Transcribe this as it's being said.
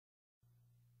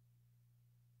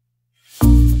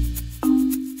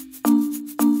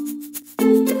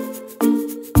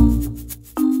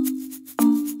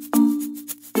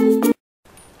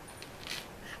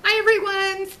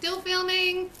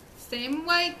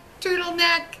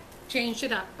turtleneck, changed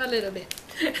it up a little bit.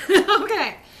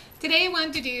 Okay, today I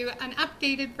wanted to do an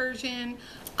updated version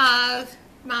of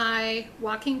my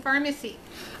walking pharmacy.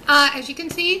 As you can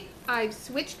see, I've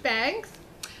switched bags.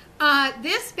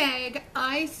 This bag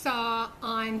I saw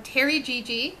on Teri of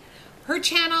Terigig. Her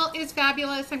channel is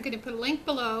fabulous. I'm going to put a link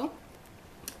below.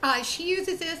 She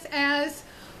uses this as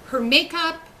her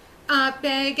makeup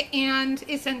bag and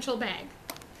essential bag.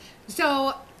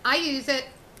 So I use it,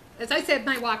 as I said,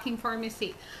 my walking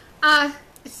pharmacy.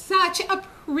 Such a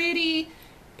pretty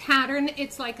pattern.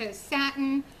 It's like a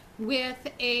satin with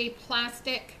a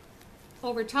plastic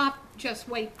over top, just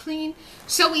white clean.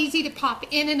 So easy to pop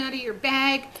in and out of your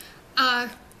bag.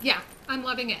 Yeah, I'm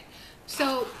loving it.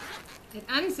 So it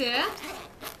unzips,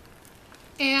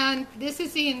 and this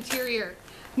is the interior.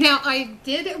 Now, I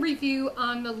did a review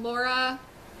on the Laura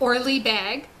Orley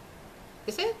bag.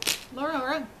 Is it Laura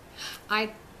Orley?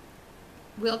 I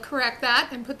will correct that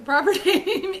and put the proper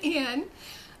name in.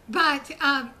 But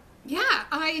yeah,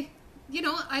 I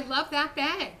love that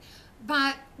bag.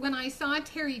 But when I saw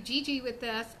Teri of Terigig with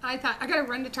this, I thought, I gotta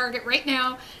run to Target right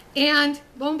now. And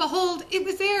lo and behold, it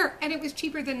was there, and it was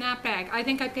cheaper than that bag. I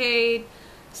think I paid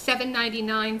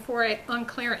 $7.99 for it on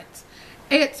clearance.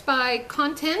 It's by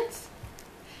Contents,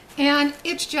 and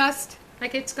it's just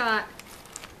like, it's got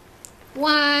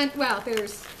one, well,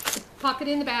 there's a pocket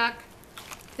in the back,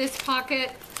 this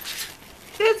pocket,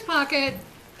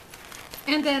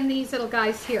 and then these little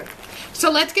guys here. So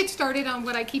let's get started on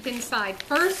what I keep inside.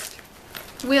 First,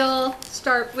 we'll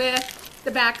start with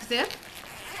the back zip.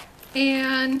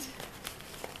 And,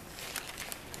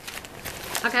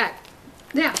 okay,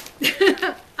 now,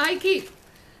 I keep,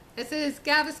 this is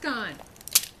Gaviscon.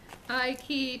 I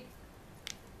keep,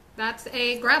 that's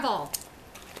a Gravol.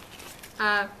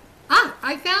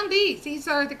 I found these. These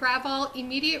are the Gravol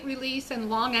immediate release and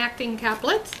long-acting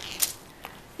caplets.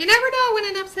 You never know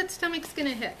when an upset stomach's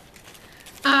gonna hit.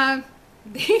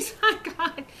 These I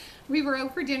got, we were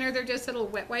out for dinner. They're just little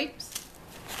wet wipes.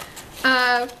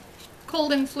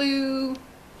 Cold and flu,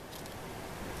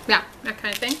 yeah, that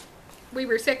kind of thing. We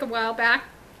were sick a while back,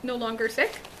 no longer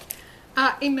sick.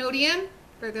 Imodium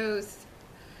for those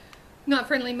not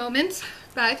friendly moments,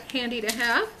 but handy to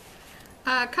have.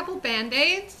 A couple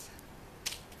Band-Aids.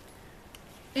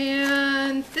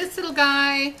 And this little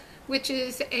guy, which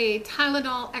is a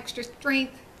Tylenol extra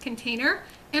strength container.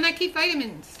 And I keep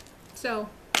vitamins, so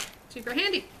super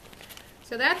handy.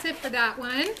 So that's it for that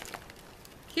one.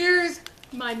 Here's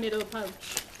my middle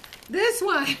pouch. This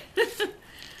one,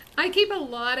 I keep a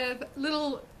lot of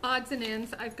little odds and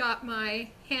ends. I've got my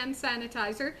hand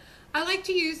sanitizer. I like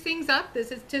to use things up.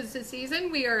 This is 'tis the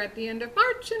season. We are at the end of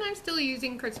March, and I'm still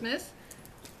using Christmas.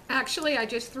 Actually, I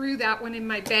just threw that one in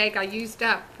my bag. I used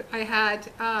up. I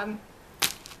had,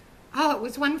 oh, it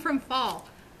was one from fall.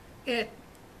 It,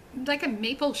 like a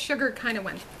maple sugar kind of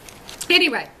one.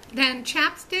 Anyway, then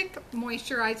chapstick,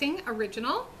 moisturizing,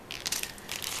 original.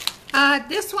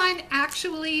 This one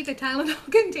actually, the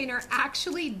Tylenol container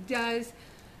actually does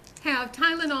have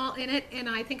Tylenol in it, and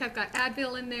I think I've got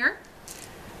Advil in there.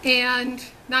 And,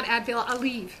 not Advil,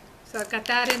 Aleve. So I've got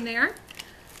that in there.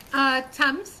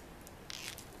 Tums.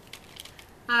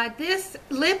 This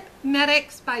Lip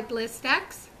Medics by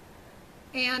Blistex.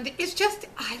 And it's just,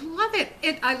 I love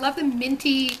it. I love the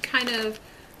minty kind of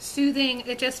soothing.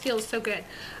 It just feels so good.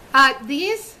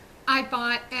 These I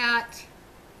bought at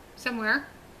somewhere.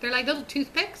 They're like little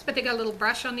toothpicks, but they got a little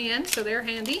brush on the end, so they're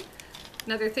handy.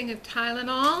 Another thing of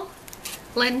Tylenol.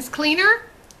 Lens cleaner.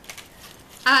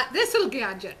 This little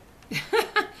gadget.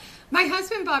 My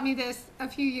husband bought me this a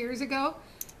few years ago.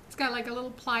 It's got like a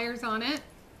little pliers on it,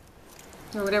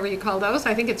 or whatever you call those.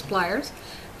 I think it's pliers.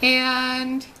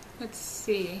 And let's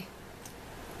see.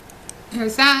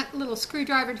 There's that little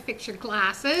screwdriver to fix your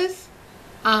glasses.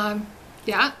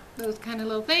 Yeah, those kind of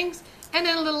little things. And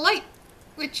then a little light,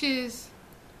 which is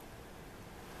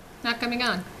not coming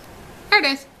on. There it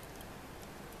is.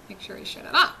 Make sure you shut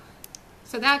it off.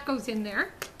 So that goes in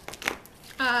there.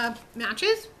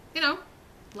 Matches, you know,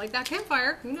 light that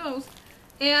campfire, who knows.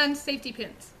 And safety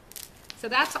pins. So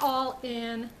that's all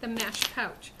in the mesh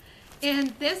pouch.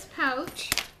 In this pouch,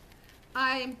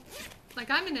 I'm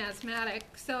an asthmatic,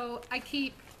 so I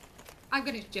keep, I'm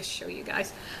going to just show you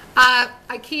guys.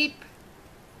 I keep,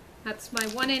 that's my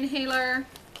one inhaler,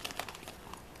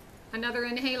 another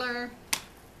inhaler,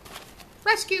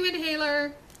 rescue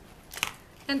inhaler,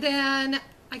 and then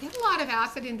I get a lot of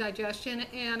acid indigestion,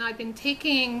 and I've been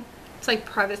taking, it's like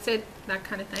Prevacid, that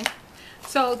kind of thing.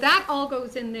 So that all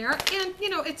goes in there, and you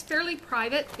know, it's fairly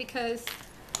private because,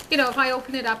 you know, if I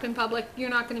open it up in public, you're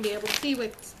not going to be able to see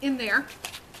what's in there.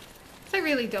 So I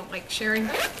really don't like sharing.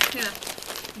 Yeah.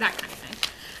 that kind of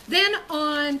thing. Then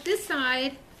on this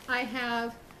side, I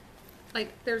have, like,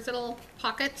 there's little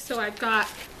pockets, so I've got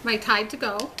my Tide to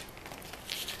Go.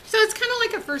 So it's kind of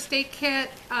like a first aid kit,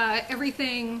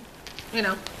 everything, you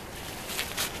know,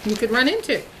 you could run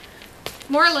into.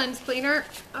 More lens cleaner.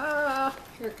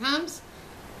 Here it comes.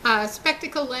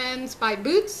 Spectacle lens by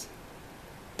Boots.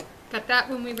 Got that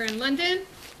when we were in London.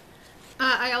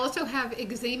 I also have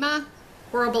eczema,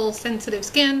 horrible sensitive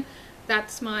skin.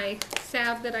 That's my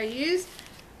salve that I use.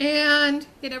 And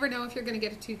you never know if you're going to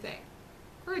get a toothache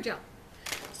or a gel.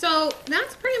 So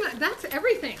that's pretty much, that's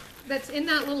everything that's in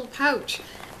that little pouch.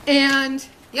 And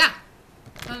yeah,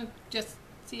 I'll just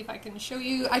see if I can show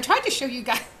you. I tried to show you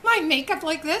guys my makeup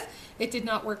like this. It did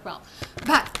not work well.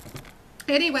 But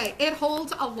anyway, it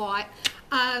holds a lot.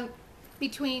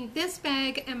 Between this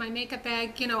bag and my makeup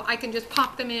bag, you know, I can just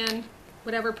pop them in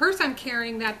whatever purse I'm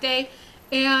carrying that day.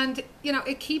 And, you know,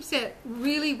 it keeps it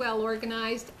really well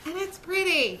organized. And it's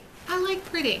pretty. I like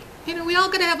pretty. You know, we all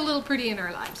got to have a little pretty in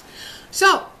our lives.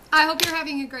 So, I hope you're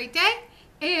having a great day.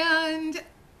 And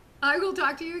I will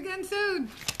talk to you again soon.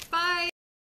 Bye.